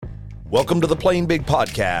Welcome to the Playing Big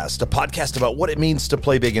Podcast, a podcast about what it means to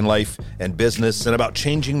play big in life and business and about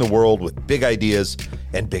changing the world with big ideas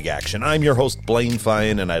and big action. I'm your host, Blaine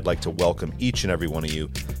Fine, and I'd like to welcome each and every one of you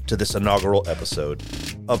to this inaugural episode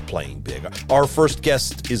of Playing Big. Our first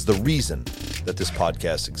guest is the reason that this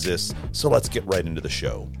podcast exists, so let's get right into the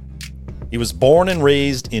show. He was born and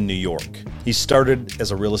raised in New York. He started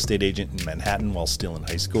as a real estate agent in Manhattan while still in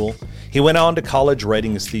high school. He went on to college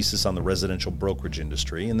writing his thesis on the residential brokerage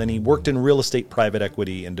industry, and then he worked in real estate private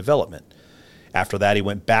equity and development. After that, he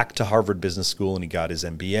went back to Harvard Business School and he got his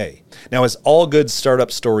MBA. Now, as all good startup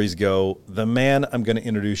stories go, the man I'm going to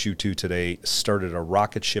introduce you to today started a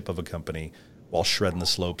rocket ship of a company while shredding the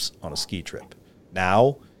slopes on a ski trip.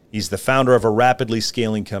 Now, he's the founder of a rapidly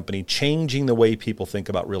scaling company, changing the way people think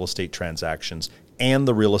about real estate transactions and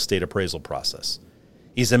the real estate appraisal process.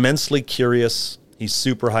 He's immensely curious. He's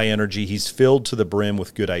super high energy. He's filled to the brim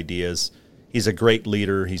with good ideas. He's a great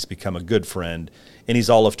leader. He's become a good friend, and he's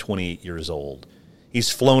all of 28 years old.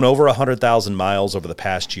 He's flown over 100,000 miles over the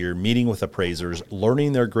past year, meeting with appraisers,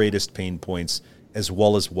 learning their greatest pain points, as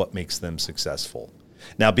well as what makes them successful.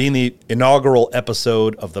 Now, being the inaugural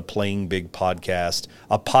episode of the Playing Big podcast,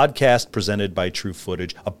 a podcast presented by True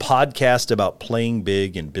Footage, a podcast about playing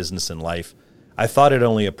big in business and life, I thought it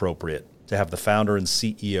only appropriate to have the founder and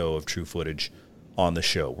CEO of True Footage on the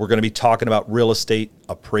show. We're going to be talking about real estate,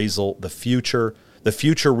 appraisal, the future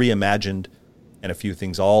reimagined, and a few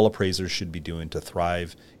things all appraisers should be doing to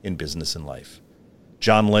thrive in business and life.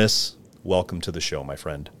 John Liss, welcome to the show, my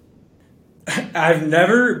friend. I've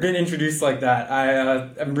never been introduced like that.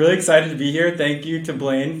 I'm really excited to be here. Thank you to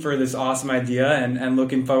Blaine for this awesome idea and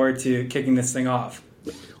looking forward to kicking this thing off.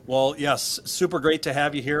 Well, yes, super great to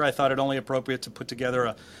have you here. I thought it only appropriate to put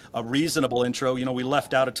together a reasonable intro. You know, we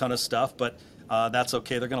left out a ton of stuff, but that's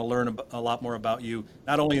okay. They're going to learn a lot more about you,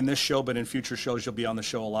 not only in this show, but in future shows. You'll be on the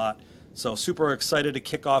show a lot. So super excited to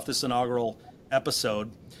kick off this inaugural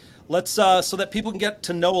episode. Let's so that people can get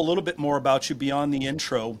to know a little bit more about you beyond the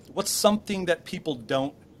intro. What's something that people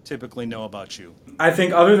don't typically know about you? I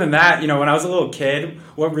think other than that, you know, when I was a little kid,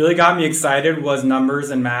 what really got me excited was numbers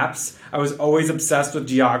and maps. I was always obsessed with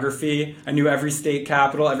geography. I knew every state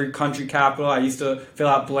capital, every country capital. I used to fill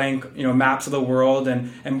out blank, maps of the world and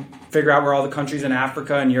figure out where all the countries in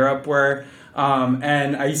Africa and Europe were.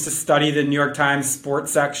 And I used to study the New York Times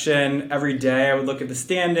sports section every day. I would look at the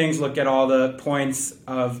standings, look at all the points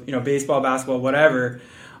of, baseball, basketball, whatever.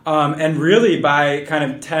 And really by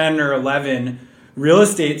kind of 10 or 11, real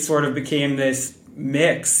estate sort of became this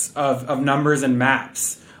mix of numbers and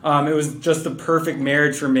maps. It was just the perfect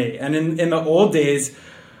marriage for me. And in the old days,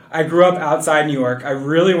 I grew up outside New York. I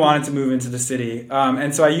really wanted to move into the city.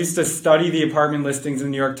 And so I used to study the apartment listings in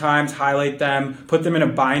the New York Times, highlight them, put them in a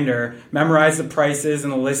binder, memorize the prices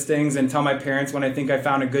and the listings, and tell my parents when I think I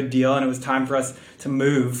found a good deal and it was time for us to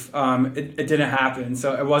move. It didn't happen,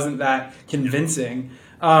 so it wasn't that convincing.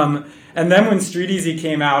 And then when StreetEasy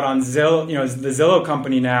came out on Zillow, the Zillow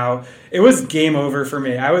company now, it was game over for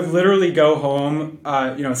me. I would literally go home,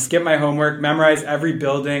 skip my homework, memorize every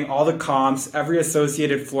building, all the comps, every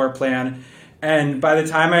associated floor plan. And by the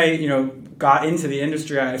time I, got into the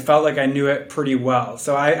industry, I felt like I knew it pretty well.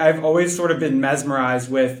 So I've always sort of been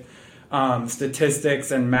mesmerized with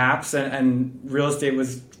statistics and maps, and real estate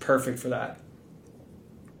was perfect for that.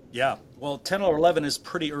 Yeah. Well, 10 or 11 is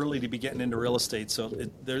pretty early to be getting into real estate, so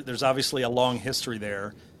there's obviously a long history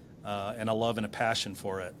there and a love and a passion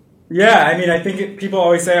for it. Yeah, I mean, I think people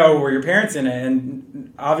always say, oh, were your parents in it?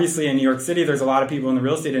 And obviously in New York City, there's a lot of people in the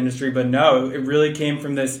real estate industry, but no, it really came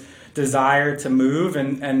from this desire to move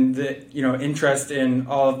and the, interest in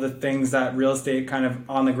all of the things that real estate kind of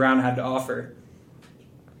on the ground had to offer.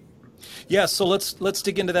 Yeah, so let's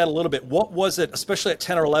dig into that a little bit. What was it, especially at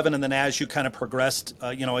 10 or 11, and then as you kind of progressed,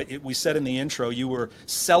 we said in the intro, you were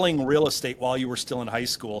selling real estate while you were still in high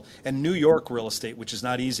school, and New York real estate, which is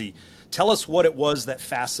not easy. Tell us what it was that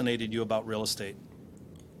fascinated you about real estate.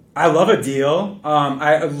 I love a deal.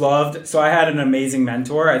 So I had an amazing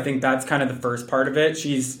mentor. I think that's kind of the first part of it.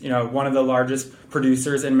 She's, one of the largest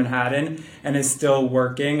producers in Manhattan and is still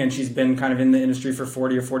working, and she's been kind of in the industry for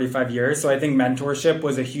 40 or 45 years. So I think mentorship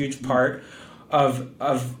was a huge part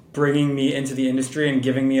of bringing me into the industry and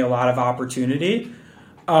giving me a lot of opportunity.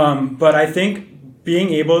 But I think being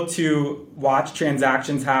able to watch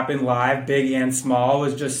transactions happen live, big and small,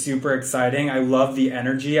 was just super exciting. I love the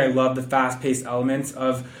energy. I love the fast-paced elements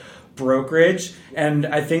of brokerage. And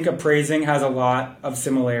I think appraising has a lot of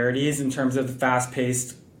similarities in terms of the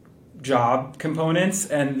fast-paced job components.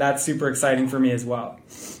 And that's super exciting for me as well.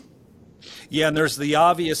 Yeah, and there's the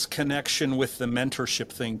obvious connection with the mentorship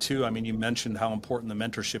thing too. I mean, you mentioned how important the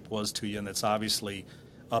mentorship was to you, and that's obviously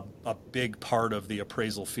a big part of the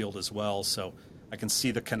appraisal field as well. So I can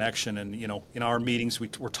see the connection, and in our meetings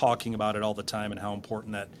we're talking about it all the time and how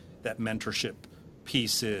important that mentorship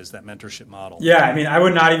piece is, that mentorship model. Yeah, I mean, I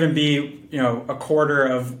would not even be a quarter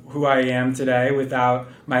of who I am today without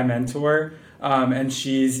my mentor. And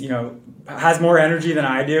she's has more energy than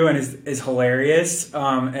I do and is hilarious.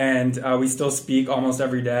 And we still speak almost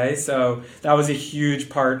every day. So that was a huge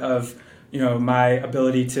part of my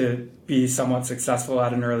ability to be somewhat successful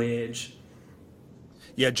at an early age.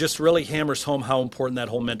 Yeah, just really hammers home how important that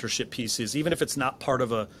whole mentorship piece is, even if it's not part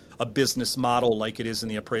of a business model like it is in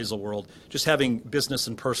the appraisal world. Just having business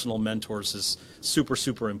and personal mentors is super,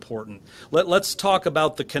 super important. Let's talk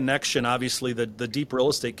about the connection, obviously the deep real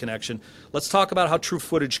estate connection. Let's talk about how True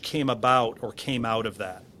Footage came about or came out of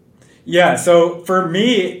that. Yeah, so for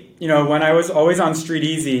me, when I was always on Street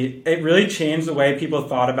Easy, it really changed the way people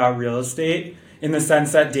thought about real estate, in the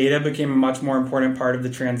sense that data became a much more important part of the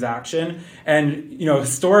transaction. And,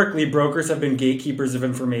 historically, brokers have been gatekeepers of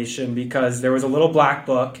information because there was a little black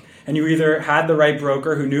book and you either had the right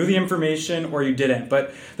broker who knew the information or you didn't.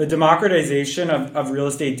 But the democratization of real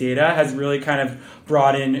estate data has really kind of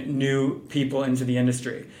brought in new people into the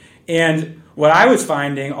industry. And what I was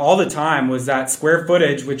finding all the time was that square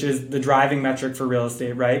footage, which is the driving metric for real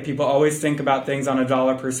estate, right? People always think about things on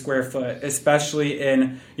 $1 per square foot, especially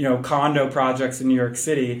in, condo projects in New York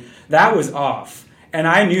City. That was off. And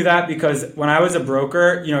I knew that because when I was a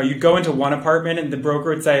broker, you'd go into one apartment and the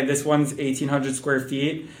broker would say, this one's 1,800 square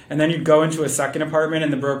feet. And then you'd go into a second apartment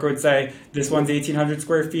and the broker would say, this one's 1,800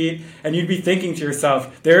 square feet. And you'd be thinking to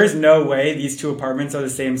yourself, there is no way these two apartments are the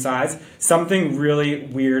same size. Something really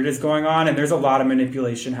weird is going on and there's a lot of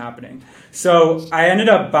manipulation happening. So I ended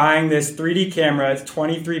up buying this 3D camera. It's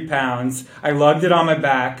 23 pounds. I lugged it on my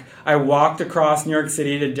back. I walked across New York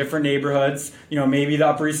City to different neighborhoods. Maybe the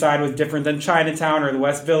Upper East Side was different than Chinatown or the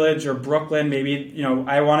West Village or Brooklyn. Maybe,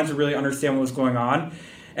 I wanted to really understand what was going on.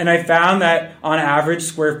 And I found that on average,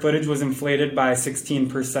 square footage was inflated by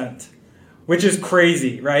 16%, which is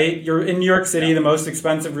crazy, right? You're in New York City, the most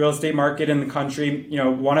expensive real estate market in the country,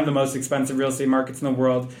 one of the most expensive real estate markets in the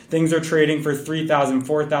world. Things are trading for $3,000,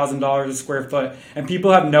 $4,000 a square foot, and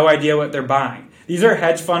people have no idea what they're buying. These are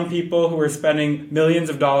hedge fund people who are spending millions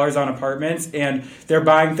of dollars on apartments, and they're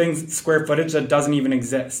buying things, square footage that doesn't even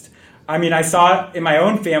exist. I mean, I saw it in my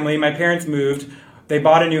own family. My parents moved. They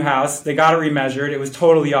bought a new house. They got it remeasured. It was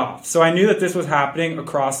totally off. So I knew that this was happening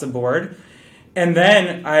across the board. And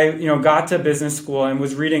then I, got to business school and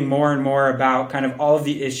was reading more and more about kind of all of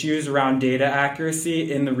the issues around data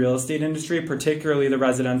accuracy in the real estate industry, particularly the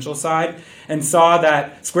residential side, and saw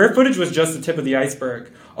that square footage was just the tip of the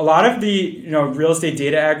iceberg. A lot of the, real estate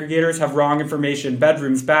data aggregators have wrong information: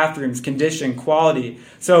 bedrooms, bathrooms, condition, quality.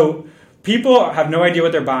 So people have no idea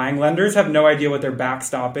what they're buying. Lenders have no idea what they're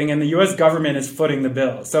backstopping, and the U.S. government is footing the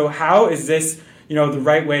bill. So how is this, the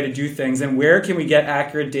right way to do things, and where can we get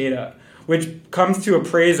accurate data? Which comes to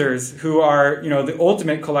appraisers who are, the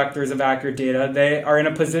ultimate collectors of accurate data. They are in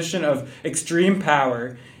a position of extreme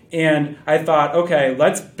power. And I thought, okay,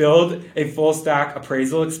 let's build a full stack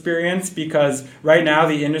appraisal experience, because right now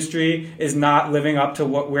the industry is not living up to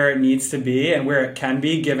where it needs to be and where it can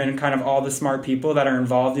be, given kind of all the smart people that are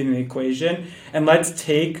involved in the equation. And let's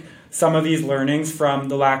take some of these learnings from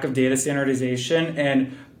the lack of data standardization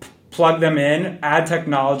and plug them in, add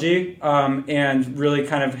technology, and really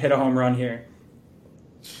kind of hit a home run here.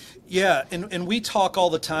 Yeah, and we talk all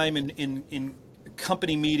the time in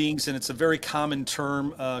company meetings, and it's a very common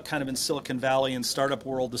term kind of in Silicon Valley and startup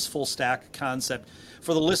world, this full stack concept.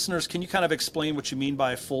 For the listeners, can you kind of explain what you mean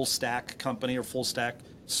by a full stack company or full stack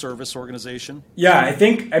service organization? Yeah, I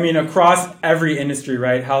think, across every industry,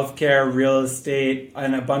 right? Healthcare, real estate,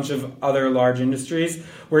 and a bunch of other large industries,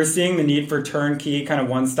 we're seeing the need for turnkey kind of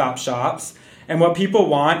one-stop shops. And what people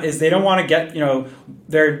want is they don't want to get,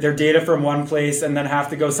 their data from one place and then have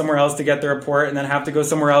to go somewhere else to get the report and then have to go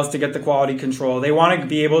somewhere else to get the quality control. They want to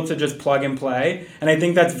be able to just plug and play. And I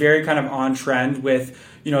think that's very kind of on trend with,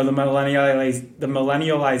 the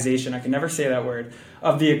millennialization, I can never say that word,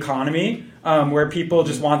 of the economy, where people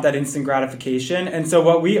just want that instant gratification. And so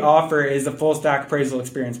what we offer is a full stack appraisal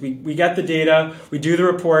experience. We get the data, we do the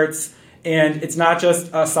reports, and it's not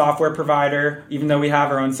just a software provider, even though we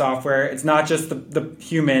have our own software. It's not just the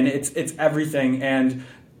human, it's everything, and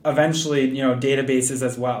eventually, databases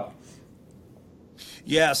as well.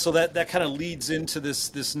 Yeah, so that kind of leads into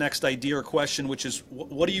this next idea or question, which is,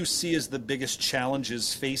 what do you see as the biggest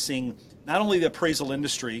challenges facing not only the appraisal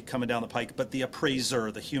industry coming down the pike, but the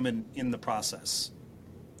appraiser, the human in the process?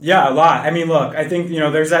 Yeah, a lot. Look, I think,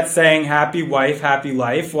 there's that saying, happy wife, happy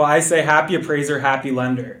life. Well, I say happy appraiser, happy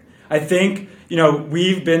lender. I think,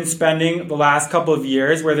 we've been spending the last couple of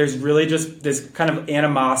years where there's really just this kind of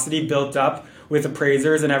animosity built up with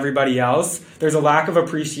appraisers and everybody else. There's a lack of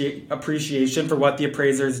appreciation for what the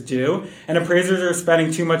appraisers do, and appraisers are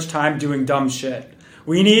spending too much time doing dumb shit.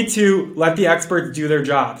 We need to let the experts do their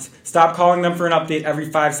jobs. Stop calling them for an update every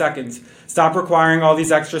 5 seconds. Stop requiring all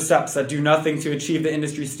these extra steps that do nothing to achieve the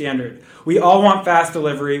industry standard. We all want fast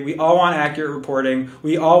delivery. We all want accurate reporting.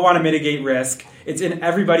 We all want to mitigate risk. It's in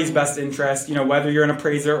everybody's best interest, whether you're an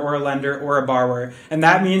appraiser or a lender or a borrower. And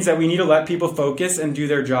that means that we need to let people focus and do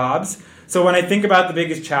their jobs. So when I think about the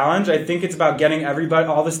biggest challenge, I think it's about getting everybody,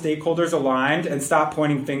 all the stakeholders aligned and stop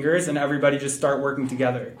pointing fingers and everybody just start working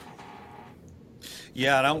together.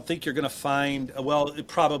 Yeah, and I don't think you're going to find, well,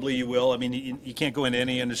 probably you will. I mean, you can't go into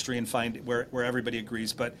any industry and find where everybody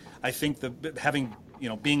agrees. But I think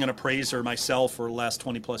being an appraiser myself for the last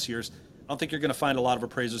 20 plus years, I don't think you're going to find a lot of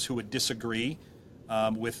appraisers who would disagree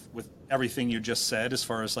with everything you just said, as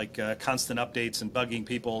far as like constant updates and bugging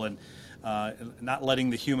people and not letting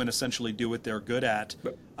the human essentially do what they're good at.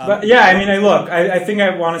 But yeah, I mean, I think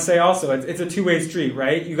I want to say also, it's a two-way street,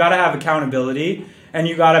 right? You got to have accountability, and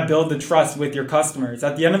you got to build the trust with your customers.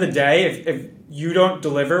 At the end of the day, if you don't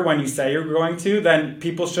deliver when you say you're going to, then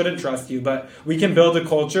people shouldn't trust you. But we can build a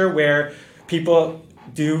culture where people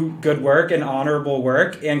do good work and honorable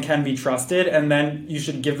work and can be trusted, and then you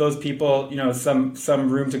should give those people, some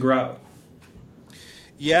room to grow.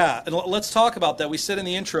 Yeah, and let's talk about that. We said in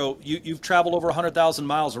the intro, you've traveled over 100,000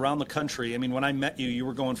 miles around the country. I mean, when I met you, you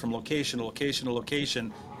were going from location to location to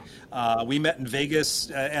location. We met in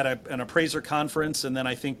Vegas at an appraiser conference, and then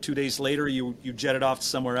I think 2 days later you jetted off to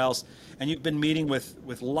somewhere else, and you've been meeting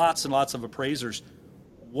with lots and lots of appraisers.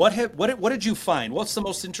 What did you find? What's the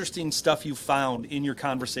most interesting stuff you found in your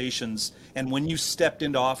conversations, and when you stepped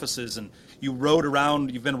into offices and you rode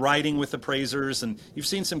around, you've been riding with appraisers, and you've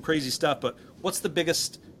seen some crazy stuff, but what's the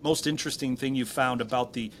biggest, most interesting thing you found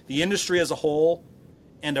about the industry as a whole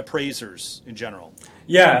and appraisers in general?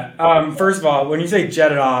 Yeah, first of all, when you say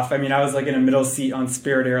jetted off, I mean, I was like in a middle seat on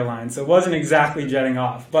Spirit Airlines, so it wasn't exactly jetting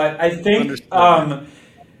off. But I think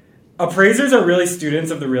appraisers are really students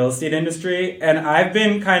of the real estate industry, and I've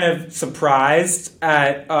been kind of surprised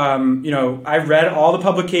at, I read all the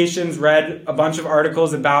publications, read a bunch of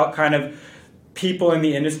articles about kind of people in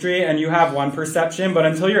the industry, and you have one perception, but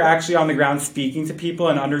until you're actually on the ground speaking to people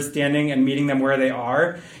and understanding and meeting them where they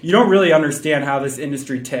are, you don't really understand how this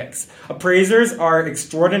industry ticks. Appraisers are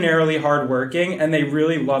extraordinarily hardworking, and they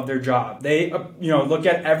really love their job. They, look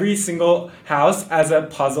at every single house as a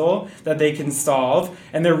puzzle that they can solve,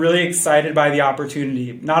 and they're really excited by the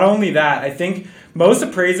opportunity. Not only that, I think most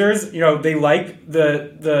appraisers, they like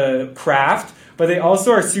the craft, but they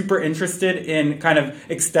also are super interested in kind of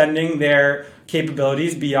extending their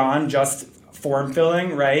capabilities beyond just form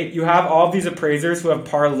filling, right? You have all of these appraisers who have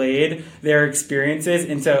parlayed their experiences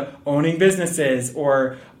into owning businesses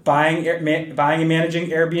or buying and managing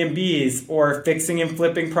Airbnbs or fixing and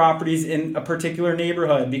flipping properties in a particular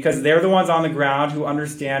neighborhood, because they're the ones on the ground who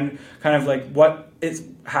understand kind of like what is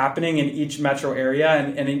happening in each metro area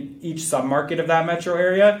and in each submarket of that metro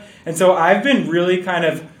area. And so I've been really kind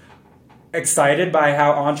of excited by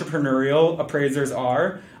how entrepreneurial appraisers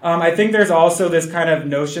are. I think there's also this kind of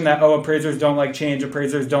notion that, appraisers don't like change,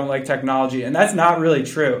 appraisers don't like technology, and that's not really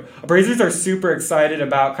true. Appraisers are super excited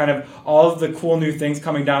about kind of all of the cool new things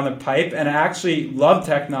coming down the pipe and actually love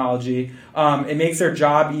technology. It makes their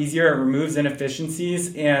job easier, it removes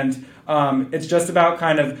inefficiencies, and it's just about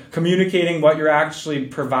kind of communicating what you're actually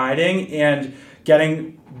providing and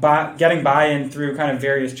getting buy-in through kind of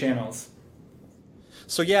various channels.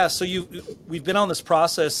 So we've been on this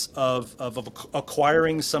process of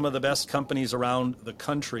acquiring some of the best companies around the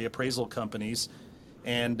country, appraisal companies,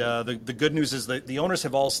 and the good news is that the owners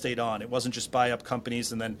have all stayed on. It wasn't just buy up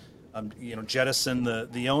companies and then jettison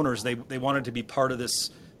the owners. They wanted to be part of this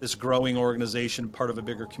growing organization, part of a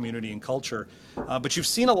bigger community and culture. But you've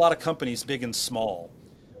seen a lot of companies, big and small.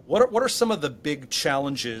 What are some of the big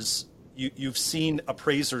challenges you've seen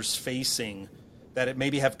appraisers facing that it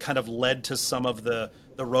maybe have kind of led to some of the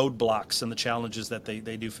roadblocks and the challenges that they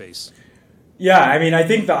do face? Yeah, I mean, I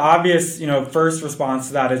think the obvious, first response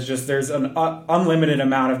to that is just there's an unlimited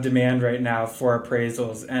amount of demand right now for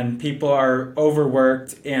appraisals, and people are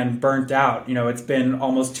overworked and burnt out. It's been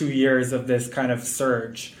almost 2 years of this kind of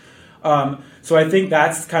surge. So I think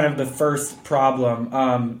that's kind of the first problem.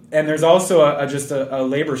 And there's also just a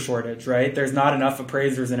labor shortage, right? There's not enough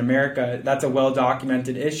appraisers in America. That's a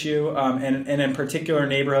well-documented issue, and in particular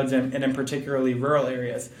neighborhoods and in particularly rural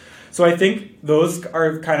areas. So I think those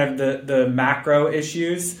are kind of the macro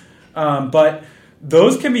issues. But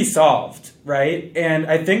those can be solved, right? And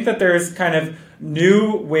I think that there's kind of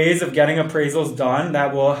new ways of getting appraisals done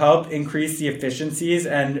that will help increase the efficiencies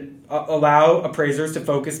and allow appraisers to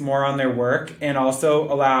focus more on their work, and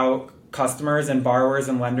also allow customers and borrowers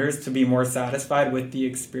and lenders to be more satisfied with the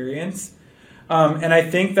experience. And I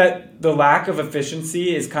think that the lack of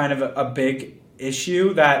efficiency is kind of a big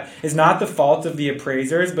issue that is not the fault of the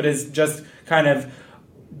appraisers, but is just kind of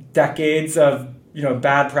decades of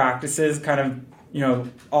bad practices kind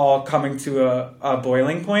of all coming to a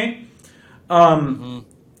boiling point. And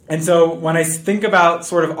so when I think about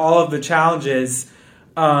sort of all of the challenges,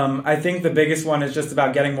 I think the biggest one is just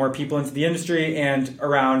about getting more people into the industry and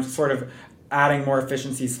around sort of adding more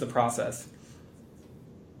efficiencies to the process.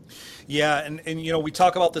 Yeah, and we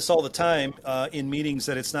talk about this all the time in meetings,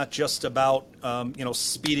 that it's not just about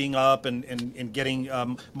speeding up and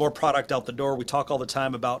getting more product out the door. We talk all the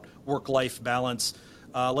time about work-life balance.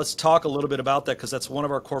 Let's talk a little bit about that, because that's one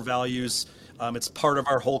of our core values. It's part of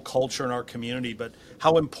our whole culture and our community. But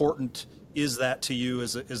how important is that to you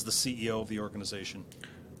as the CEO of the organization?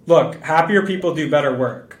 Look, happier people do better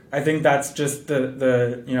work. I think that's just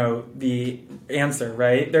the answer,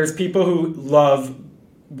 right? There's people who love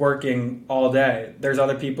working all day. There's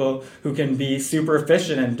other people who can be super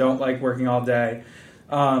efficient and don't like working all day.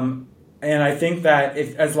 And I think that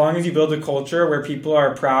as long as you build a culture where people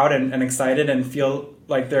are proud and excited and feel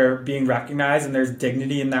like they're being recognized and there's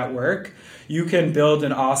dignity in that work, you can build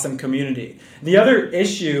an awesome community. The other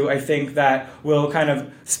issue I think that will kind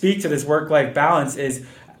of speak to this work-life balance is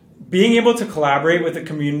being able to collaborate with a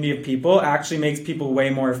community of people actually makes people way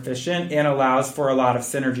more efficient and allows for a lot of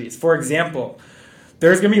synergies. For example,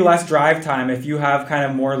 there's going to be less drive time if you have kind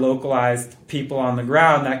of more localized people on the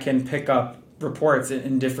ground that can pick up reports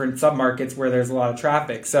in different submarkets where there's a lot of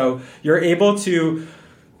traffic. So you're able to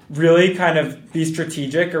really kind of be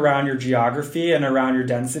strategic around your geography and around your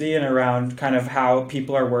density and around kind of how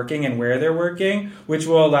people are working and where they're working, which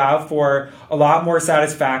will allow for a lot more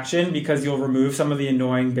satisfaction because you'll remove some of the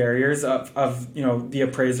annoying barriers of the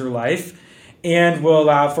appraiser life, and will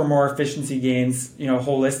allow for more efficiency gains,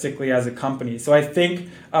 holistically as a company. So I think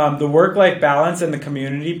the work-life balance and the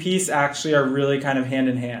community piece actually are really kind of hand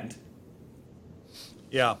in hand.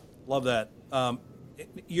 Yeah, love that.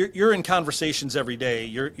 You're in conversations every day.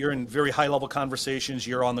 You're in very high-level conversations.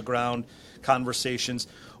 You're on the ground conversations.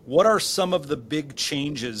 What are some of the big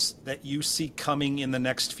changes that you see coming in the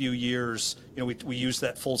next few years? We use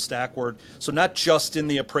that full stack word. So not just in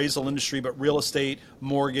the appraisal industry, but real estate,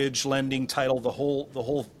 mortgage, lending, title, the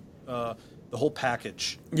whole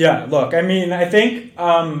package. Yeah, look, I mean, I think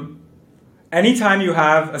anytime you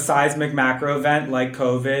have a seismic macro event like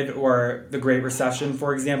COVID or the Great Recession,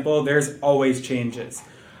 for example, there's always changes.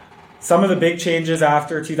 Some of the big changes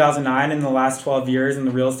after 2009 in the last 12 years in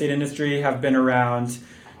the real estate industry have been around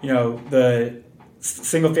the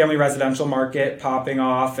single-family residential market popping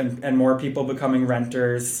off and more people becoming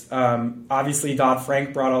renters. Obviously,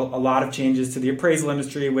 Dodd-Frank brought a lot of changes to the appraisal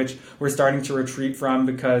industry, which we're starting to retreat from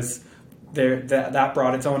because that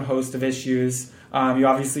brought its own host of issues. You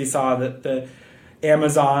obviously saw that the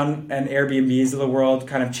Amazon and Airbnbs of the world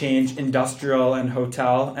kind of change industrial and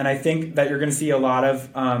hotel. And I think that you're going to see a lot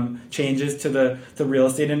of changes to the real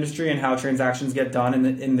estate industry and how transactions get done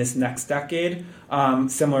in this next decade,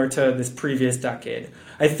 similar to this previous decade.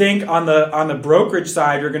 I think on the brokerage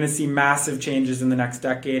side, you're going to see massive changes in the next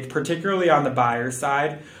decade, particularly on the buyer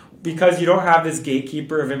side, because you don't have this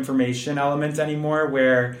gatekeeper of information element anymore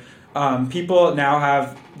where people now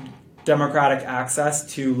have democratic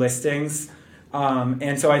access to listings.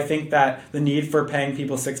 And so I think that the need for paying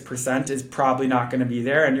people 6% is probably not going to be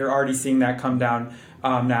there, and you're already seeing that come down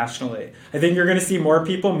nationally. I think you're going to see more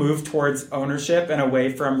people move towards ownership and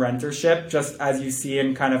away from rentership, just as you see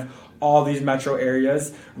in kind of all these metro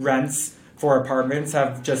areas. Rents for apartments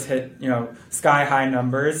have just hit sky high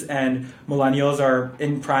numbers, and millennials are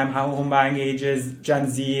in prime home buying ages. Gen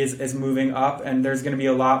Z is moving up, and there's going to be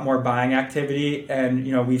a lot more buying activity, and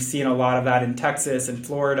we've seen a lot of that in Texas and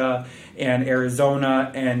Florida and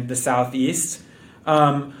Arizona and the Southeast.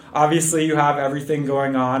 Obviously, you have everything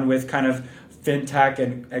going on with kind of fintech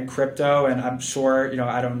and crypto, and I'm sure,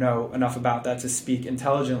 I don't know enough about that to speak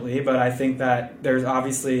intelligently, but I think that there's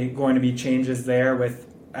obviously going to be changes there with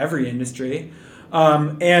every industry.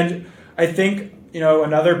 And I think,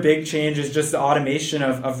 another big change is just the automation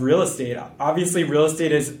of real estate. Obviously, real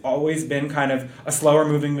estate has always been kind of a slower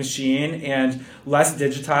moving machine and less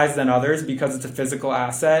digitized than others because it's a physical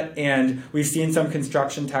asset. And we've seen some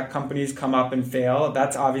construction tech companies come up and fail.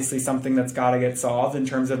 That's obviously something that's got to get solved in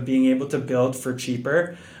terms of being able to build for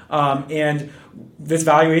cheaper. And this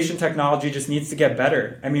valuation technology just needs to get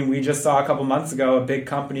better. I mean, we just saw a couple months ago a big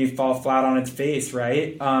company fall flat on its face,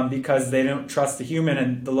 right? Because they don't trust the human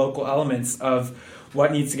and the local elements of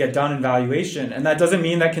what needs to get done in valuation. And that doesn't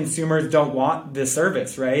mean that consumers don't want this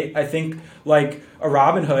service, right? I think like a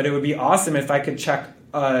Robinhood, it would be awesome if I could check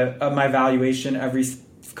my valuation every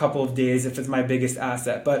couple of days if it's my biggest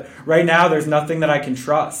asset. But right now, there's nothing that I can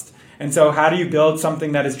trust. And so how do you build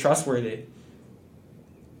something that is trustworthy?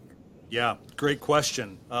 Yeah, great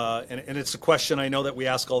question. And it's a question I know that we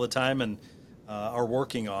ask all the time and are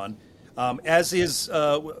working on. As is,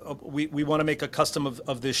 we want to make a custom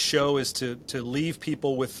of this show is to leave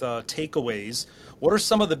people with takeaways. What are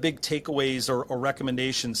some of the big takeaways or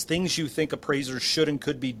recommendations, things you think appraisers should and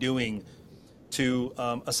could be doing to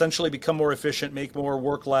essentially become more efficient, make more,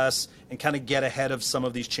 work less, and kind of get ahead of some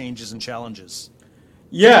of these changes and challenges?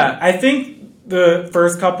 Yeah, I think the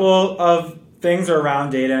first couple of things are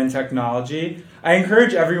around data and technology. I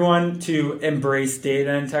encourage everyone to embrace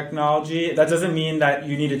data and technology. That doesn't mean that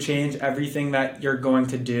you need to change everything that you're going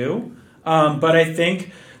to do. But I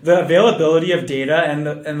think the availability of data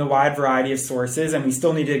and the wide variety of sources, and we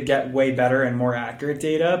still need to get way better and more accurate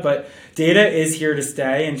data, but data is here to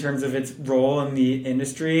stay in terms of its role in the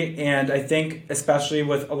industry. And I think especially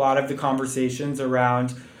with a lot of the conversations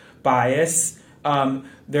around bias,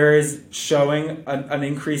 there is showing an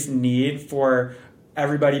increased need for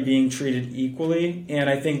everybody being treated equally. And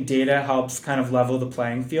I think data helps kind of level the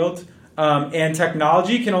playing field. And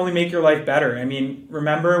technology can only make your life better. I mean,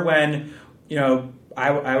 remember when,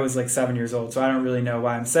 I was like 7 years old, so I don't really know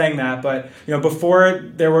why I'm saying that. But,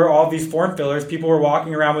 before there were all these form fillers, people were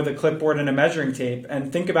walking around with a clipboard and a measuring tape.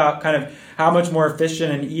 And think about kind of how much more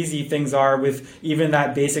efficient and easy things are with even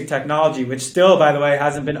that basic technology, which still, by the way,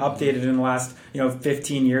 hasn't been updated in the last,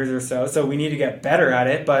 15 years or so. So we need to get better at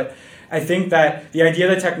it. But I think that the idea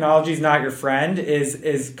that technology is not your friend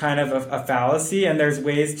is kind of a fallacy, and there's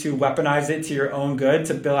ways to weaponize it to your own good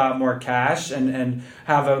to bill out more cash and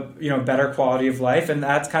have a better quality of life, and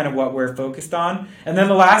that's kind of what we're focused on. And then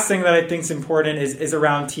the last thing that I think is important is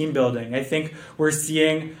around team building. I think we're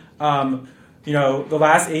seeing the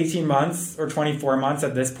last 18 months or 24 months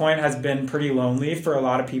at this point has been pretty lonely for a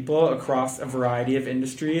lot of people across a variety of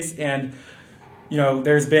industries, and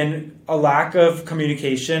there's been a lack of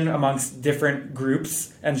communication amongst different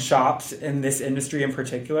groups and shops in this industry in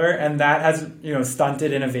particular. And that has,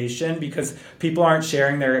 stunted innovation because people aren't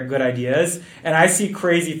sharing their good ideas. And I see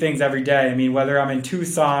crazy things every day. I mean, whether I'm in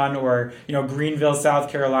Tucson or, Greenville,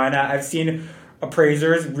 South Carolina, I've seen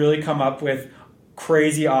appraisers really come up with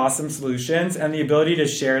crazy, awesome solutions. And the ability to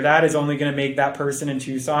share that is only going to make that person in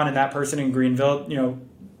Tucson and that person in Greenville,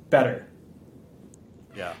 better.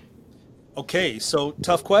 Yeah. Okay, so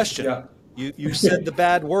tough question. Yeah. You said the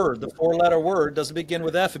bad word. The 4-letter word doesn't begin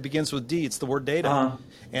with F. It begins with D. It's the word data. Uh-huh.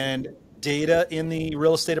 And data in the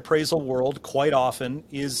real estate appraisal world quite often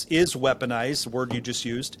is weaponized, the word you just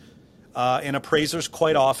used. And appraisers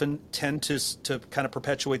quite often tend to kind of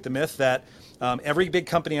perpetuate the myth that every big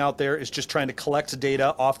company out there is just trying to collect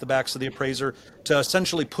data off the backs of the appraiser to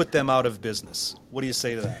essentially put them out of business. What do you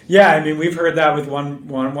say to that? Yeah, I mean, we've heard that with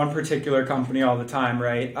one particular company all the time,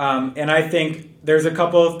 right? And I think there's a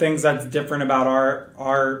couple of things that's different about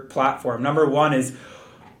our platform. Number one is,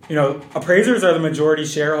 appraisers are the majority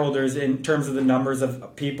shareholders in terms of the numbers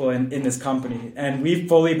of people in this company. And we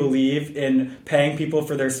fully believe in paying people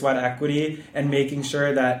for their sweat equity and making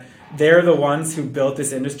sure that they're the ones who built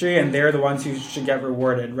this industry and they're the ones who should get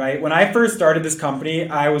rewarded, right? When I first started this company,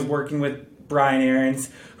 I was working with Brian Aarons,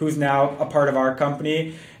 who's now a part of our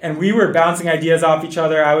company, and we were bouncing ideas off each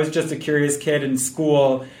other. I was just a curious kid in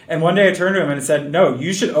school, and one day I turned to him and said, "No,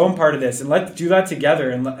 you should own part of this, and let's do that together,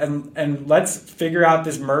 and let's figure out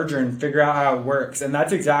this merger and figure out how it works." And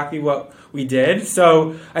that's exactly what we did.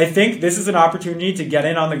 So I think this is an opportunity to get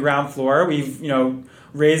in on the ground floor. We've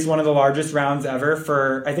raised one of the largest rounds ever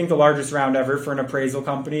the largest round ever for an appraisal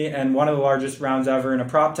company, and one of the largest rounds ever in a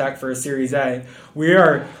prop tech for a Series A. We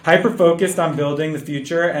are hyper-focused on building the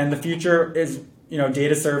future, and the future is,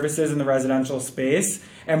 data services in the residential space,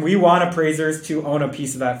 and we want appraisers to own a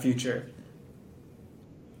piece of that future.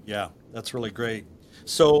 Yeah, that's really great.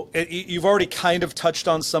 So you've already kind of touched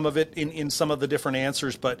on some of it in some of the different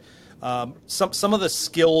answers, but some of the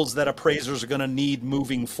skills that appraisers are going to need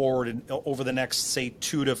moving forward over the next, say,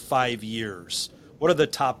 2 to 5 years. What are the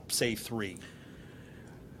top, say, 3?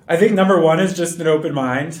 I think number one is just an open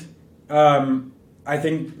mind. I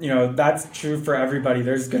think, that's true for everybody.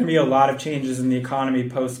 There's going to be a lot of changes in the economy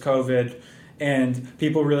post-COVID. and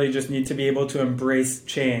people really just need to be able to embrace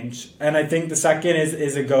change. And I think the second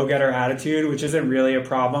is a go-getter attitude, which isn't really a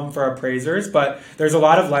problem for appraisers, but there's a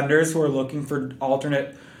lot of lenders who are looking for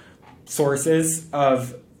alternate sources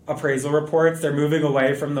of appraisal reports. They're moving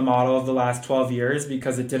away from the model of the last 12 years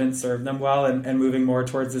because it didn't serve them well, and moving more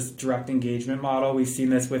towards this direct engagement model. We've seen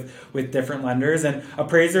this with different lenders, and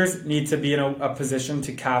appraisers need to be in a position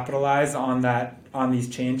to capitalize on these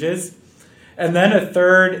changes. And then a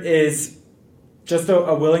third is just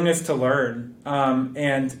a willingness to learn,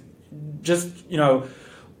 and just,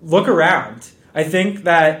 look around. I think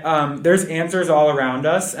that there's answers all around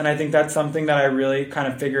us, and I think that's something that I really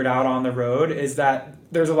kind of figured out on the road, is that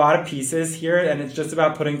there's a lot of pieces here, and it's just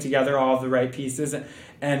about putting together all of the right pieces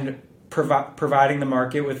and providing the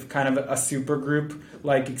market with kind of a super group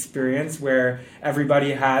like experience where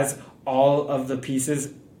everybody has all of the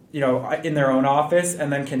pieces, in their own office,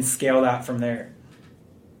 and then can scale that from there.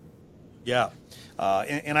 Yeah.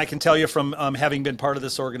 And I can tell you from having been part of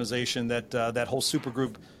this organization that that whole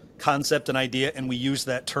supergroup concept and idea, and we use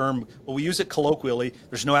that term, well, we use it colloquially.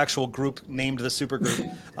 There's no actual group named the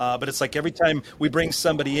supergroup, but it's like every time we bring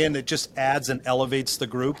somebody in, it just adds and elevates the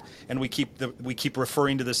group, and we keep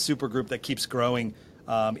referring to this supergroup that keeps growing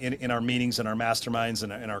in our meetings and our masterminds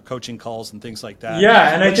and our coaching calls and things like that.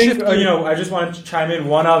 Yeah, and I think I just wanted to chime in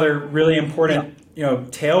one other really important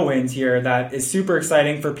tailwind here that is super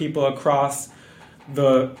exciting for people across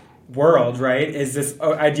the world, right, is this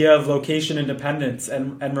idea of location independence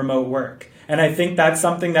and remote work. And I think that's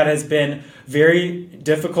something that has been very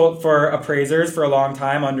difficult for appraisers for a long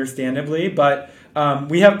time, understandably, but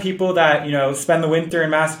we have people that, spend the winter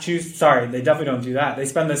in Massachusetts. Sorry, they definitely don't do that. They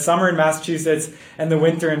spend the summer in Massachusetts and the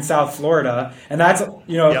winter in South Florida. And that's,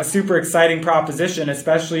 a super exciting proposition,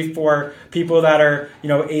 especially for people that are,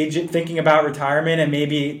 thinking about retirement and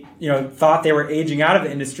maybe, thought they were aging out of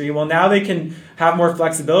the industry. Well, now they can have more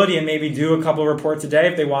flexibility and maybe do a couple of reports a day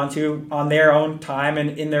if they want to on their own time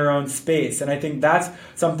and in their own space. And I think that's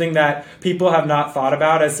something that people have not thought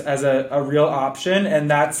about as a real option. And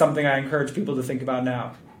that's something I encourage people to think about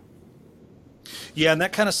now. Yeah, and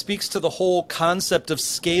that kind of speaks to the whole concept of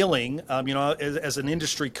scaling. As an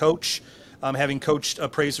industry coach, having coached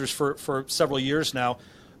appraisers for several years now,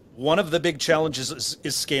 one of the big challenges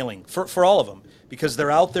is scaling for all of them, because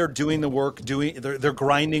they're out there doing the work, they're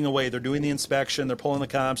grinding away, they're doing the inspection, they're pulling the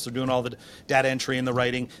comps, they're doing all the data entry and the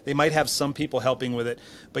writing. They might have some people helping with it.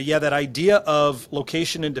 But yeah, that idea of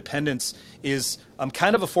location independence is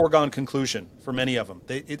kind of a foregone conclusion for many of them.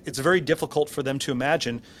 It's very difficult for them to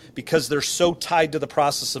imagine because they're so tied to the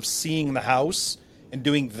process of seeing the house and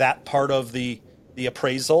doing that part of the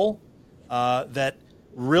appraisal that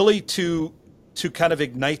really to kind of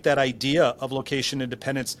ignite that idea of location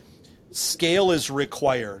independence, scale is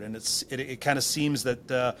required. And it kind of seems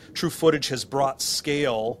that True Footage has brought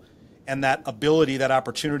scale and that ability, that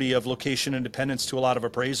opportunity of location independence to a lot of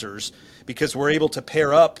appraisers, because we're able to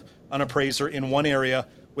pair up an appraiser in one area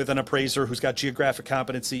with an appraiser who's got geographic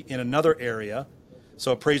competency in another area.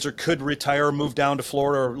 So appraiser could retire, move down to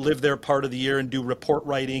Florida, or live there part of the year and do report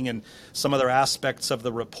writing and some other aspects of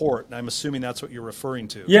the report. And I'm assuming that's what you're referring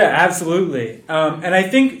to. Yeah, absolutely. And I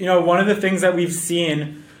think, one of the things that we've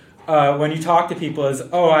seen when you talk to people is,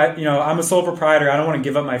 I'm a sole proprietor, I don't want to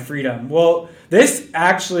give up my freedom. Well, this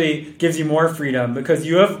actually gives you more freedom because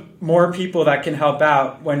you have more people that can help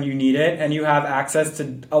out when you need it, and you have access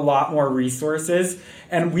to a lot more resources.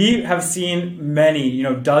 And we have seen many,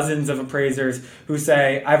 dozens of appraisers who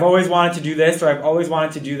say, I've always wanted to do this, or I've always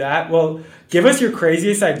wanted to do that. Well, give us your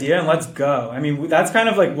craziest idea and let's go. I mean, that's kind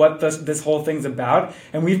of like what this whole thing's about.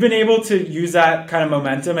 And we've been able to use that kind of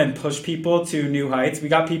momentum and push people to new heights. We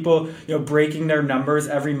got people, breaking their numbers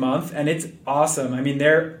every month, and it's awesome. I mean,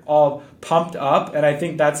 they're all pumped up. And I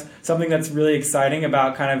think that's something that's really exciting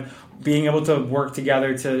about kind of being able to work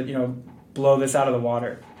together to, blow this out of the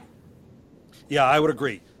water. Yeah, I would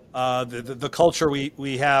agree. The culture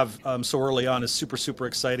we have so early on is super, super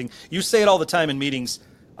exciting. You say it all the time in meetings.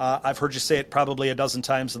 I've heard you say it probably a dozen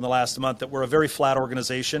times in the last month, that we're a very flat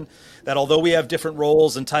organization, that although we have different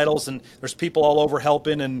roles and titles and there's people all over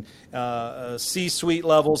helping and C-suite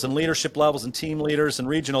levels and leadership levels and team leaders and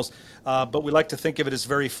regionals, but we like to think of it as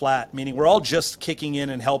very flat, meaning we're all just kicking in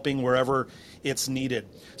and helping wherever it's needed.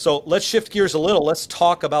 So let's shift gears a little. Let's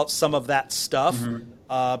talk about some of that stuff,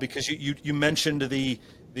 because you mentioned the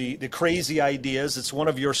crazy ideas. It's one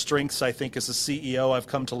of your strengths, I think, as a CEO, I've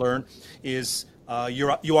come to learn, is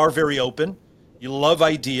you are very open. You love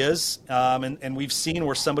ideas, and we've seen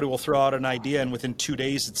where somebody will throw out an idea, and within 2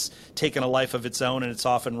 days it's taken a life of its own, and it's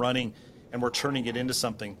off and running, and we're turning it into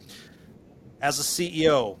something. As a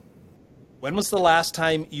CEO, When was the last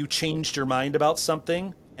time you changed your mind about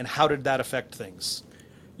something, and how did that affect things?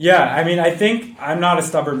 Yeah, I mean, I think I'm not a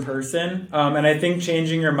stubborn person, and I think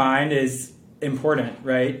changing your mind is important,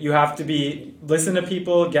 right? You have to listen to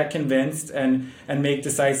people, get convinced, and make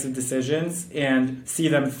decisive decisions and see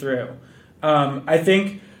them through. I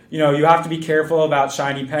think you have to be careful about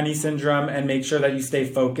shiny penny syndrome and make sure that you stay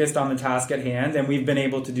focused on the task at hand. And we've been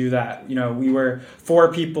able to do that. We were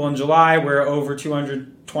 4 people in July. We're over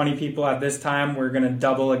 220 people at this time. We're going to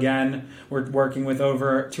double again. We're working with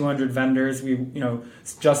over 200 vendors. We,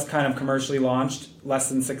 just kind of commercially launched less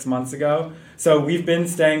than 6 months ago. So we've been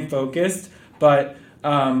staying focused, but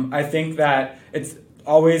I think that it's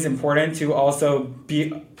always important to also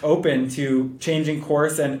be open to changing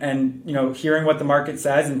course and hearing what the market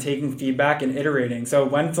says and taking feedback and iterating. So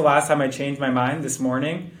when's the last time I changed my mind? This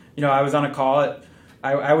morning. I was on a call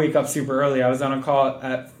I wake up super early. I was on a call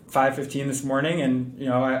at 5:15 this morning, and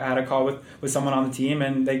I had a call with someone on the team,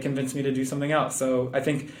 and they convinced me to do something else. So I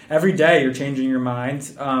think every day you're changing your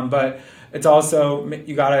mind, but it's also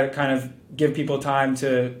you got to kind of give people time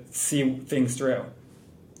to see things through.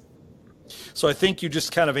 So I think you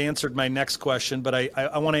just kind of answered my next question, but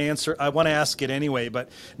I want to ask it anyway. But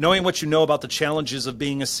knowing what you know about the challenges of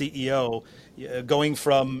being a CEO, going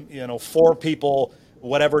from 4 people,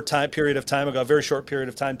 whatever period of time ago, a very short period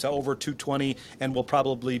of time, to over 220, and we'll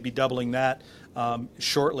probably be doubling that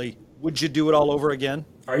shortly. Would you do it all over again?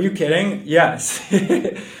 Are you kidding? Yes.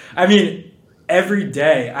 I mean, every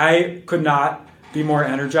day I could not be more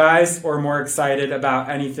energized or more excited about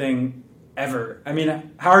anything ever. I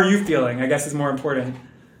mean, how are you feeling? I guess is more important.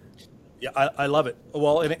 Yeah, I love it.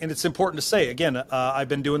 Well, and it's important to say, again, I've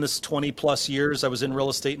been doing this 20 plus years. I was in real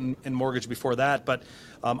estate and mortgage before that, but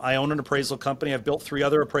I own an appraisal company. I've built 3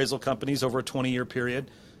 other appraisal companies over a 20-year period.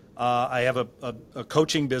 I have a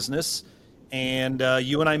coaching business, and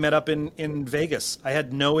you and I met up in Vegas. I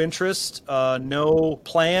had no interest, no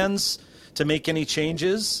plans to make any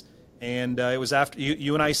changes. And it was after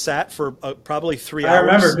you and I sat for probably 3 hours. I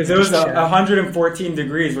remember because it was 114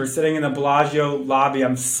 degrees. We're sitting in the Bellagio lobby.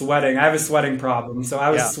 I'm sweating. I have a sweating problem, so I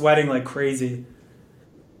was sweating like crazy.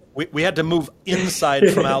 We had to move inside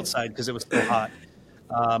from outside because it was so hot.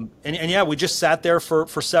 And we just sat there for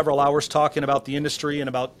several hours talking about the industry and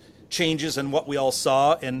about changes and what we all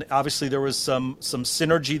saw. And obviously there was some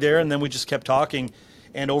synergy there. And then we just kept talking.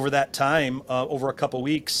 And over that time, over a couple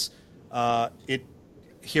weeks,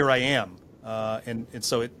 here I am. And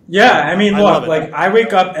so it... Yeah, I mean, look, I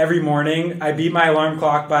wake up every morning. I beat my alarm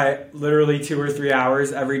clock by literally 2 or 3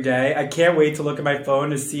 hours every day. I can't wait to look at my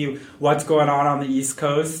phone to see what's going on the East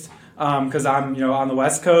Coast because I'm, on the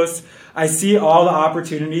West Coast. I see all the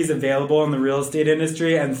opportunities available in the real estate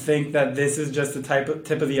industry and think that this is just the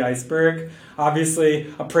tip of the iceberg.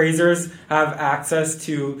 Obviously, appraisers have access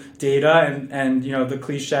to data and the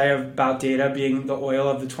cliche about data being the oil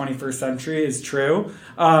of the 21st century is true.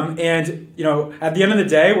 And at the end of the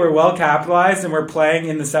day, we're well capitalized and we're playing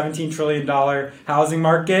in the $17 trillion housing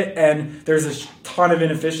market, and there's a ton of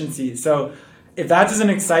inefficiencies. So if that doesn't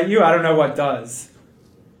excite you, I don't know what does.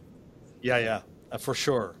 Yeah. For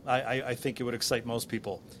sure. I think it would excite most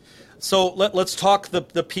people. So let's talk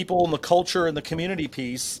the people and the culture and the community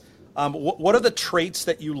piece. What are the traits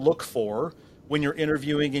that you look for when you're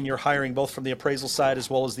interviewing and you're hiring, both from the appraisal side as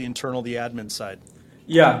well as the internal, the admin side?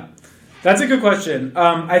 Yeah, that's a good question.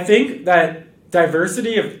 I think that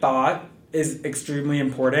diversity of thought is extremely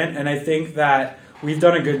important. And I think that we've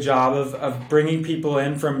done a good job of bringing people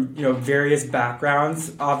in from various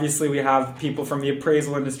backgrounds. Obviously, we have people from the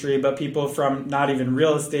appraisal industry, but people from not even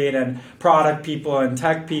real estate and product people and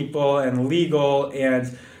tech people and legal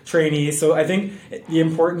and trainees. So I think the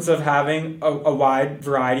importance of having a wide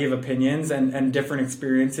variety of opinions and different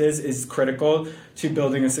experiences is critical to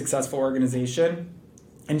building a successful organization.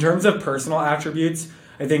 In terms of personal attributes,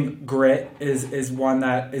 I think grit is one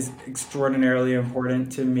that is extraordinarily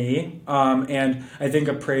important to me. And I think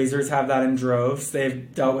appraisers have that in droves.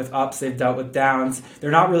 They've dealt with ups, they've dealt with downs.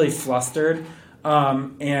 They're not really flustered.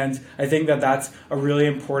 And I think that that's a really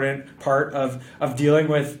important part of dealing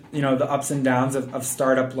with, the ups and downs of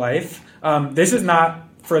startup life. This is not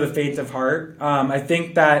for the faint of heart. I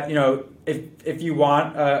think that, if you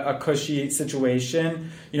want a cushy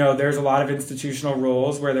situation, there's a lot of institutional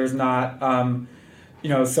roles where there's not,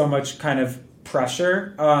 so much kind of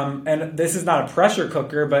pressure. And this is not a pressure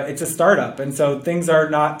cooker, but it's a startup. And so things are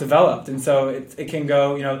not developed. And so it can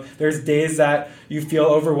go, there's days that you feel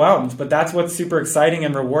overwhelmed, but that's what's super exciting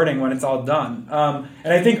and rewarding when it's all done.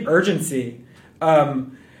 And I think urgency,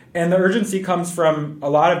 and the urgency comes from a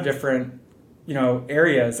lot of different,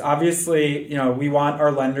 areas. Obviously, we want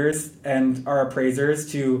our lenders and our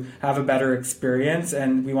appraisers to have a better experience,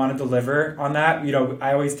 and we want to deliver on that.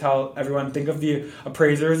 I always tell everyone, think of the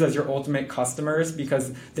appraisers as your ultimate customers,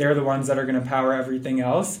 because they're the ones that are going to power everything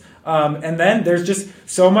else. And then there's just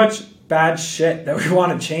so much bad shit that we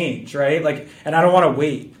want to change, right? And I don't want to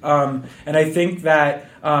wait. And I think that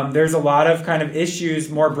there's a lot of kind of issues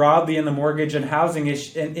more broadly in the mortgage and housing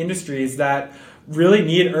industries that really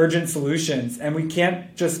need urgent solutions, and we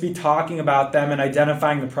can't just be talking about them and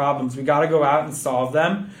identifying the problems. We got to go out and solve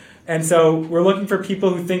them. And so we're looking for people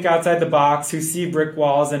who think outside the box, who see brick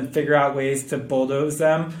walls and figure out ways to bulldoze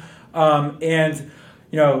them. And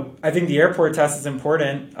I think the airport test is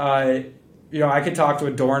important. I could talk to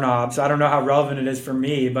a doorknob, so I don't know how relevant it is for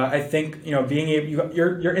me, but I think being able,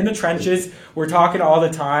 you're in the trenches. We're talking all the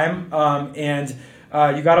time, and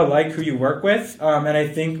you got to like who you work with. And I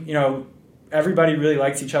think everybody really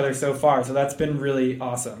likes each other so far, so that's been really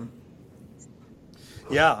awesome.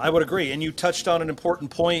 Yeah, I would agree. And you touched on an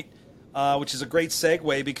important point, which is a great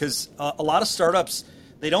segue, because a lot of startups,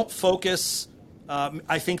 they don't focus,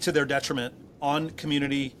 I think to their detriment, on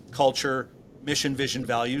community, culture, mission, vision,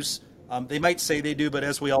 values. They might say they do, but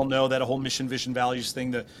as we all know, that whole mission, vision, values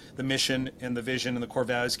thing, the mission and the vision and the core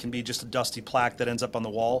values can be just a dusty plaque that ends up on the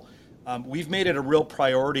wall. We've made it a real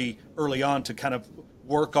priority early on to kind of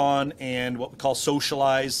work on and what we call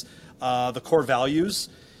socialize the core values.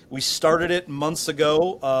 We started it months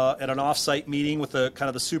ago at an offsite meeting with the kind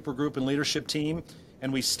of the super group and leadership team,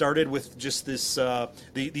 and we started with just this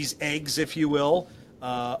these eggs, if you will,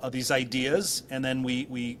 of these ideas, and then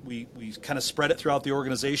we kind of spread it throughout the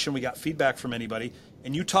organization. We got feedback from anybody,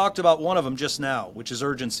 and you talked about one of them just now, which is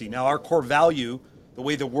urgency. Now, our core value, the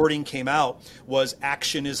way the wording came out, was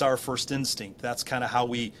action is our first instinct. That's kind of how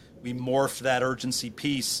we morphed that urgency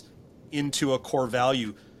piece into a core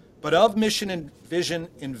value. But of mission and vision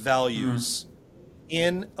and values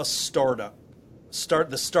in a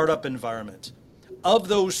the startup environment, of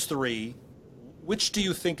those three, which do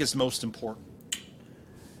you think is most important?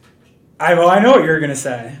 I know what you're going to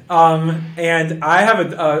say. And I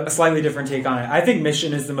have a slightly different take on it. I think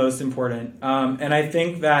mission is the most important. And I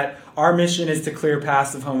think that our mission is to clear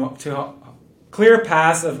paths of home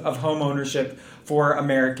ownership for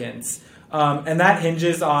Americans. And that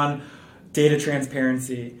hinges on data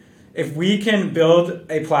transparency. If we can build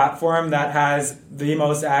a platform that has the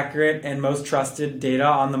most accurate and most trusted data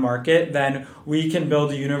on the market, then we can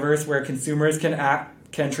build a universe where consumers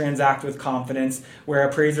can transact with confidence, where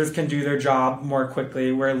appraisers can do their job more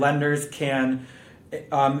quickly, where lenders can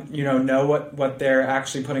know what they're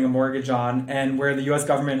actually putting a mortgage on, and where the U.S.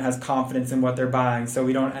 government has confidence in what they're buying, so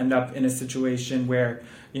we don't end up in a situation where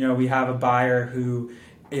we have a buyer who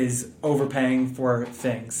is overpaying for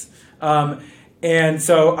things. And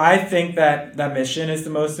so I think that mission is the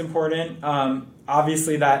most important.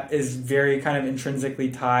 Obviously, that is very kind of intrinsically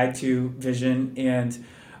tied to vision and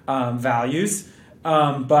values.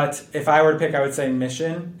 But if I were to pick, I would say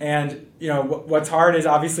mission. And what's hard is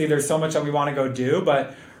obviously there's so much that we want to go do,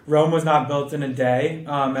 but Rome was not built in a day.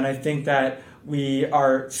 And I think that we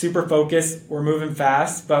are super focused. We're moving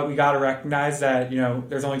fast, but we got to recognize that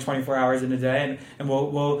there's only 24 hours in a day, and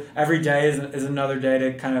we'll every day is another day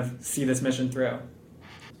to kind of see this mission through.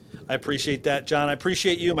 I appreciate that, John. I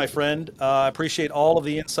appreciate you, my friend. I appreciate all of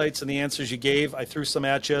the insights and the answers you gave. I threw some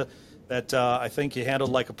at you that I think you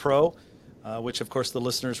handled like a pro. Which, of course, the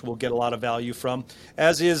listeners will get a lot of value from.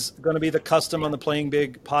 As is going to be the custom on the Playing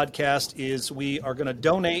Big podcast, is we are going to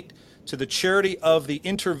donate to the charity of the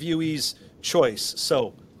interviewee's choice.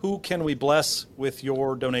 So who can we bless with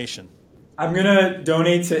your donation? I'm going to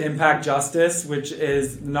donate to Impact Justice, which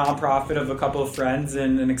is the nonprofit of a couple of friends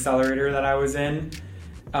in an accelerator that I was in.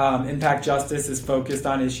 Impact Justice is focused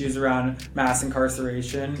on issues around mass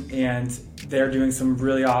incarceration, and they're doing some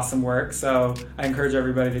really awesome work. So I encourage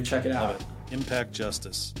everybody to check it out. Love it. Impact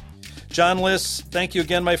Justice. John Liss, thank you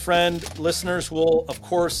again, my friend. Listeners will, of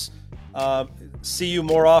course, see you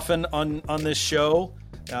more often on this show.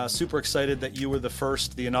 Super excited that you were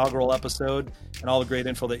the inaugural episode, and all the great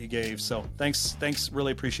info that you gave. So thanks.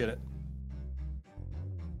 Really appreciate it.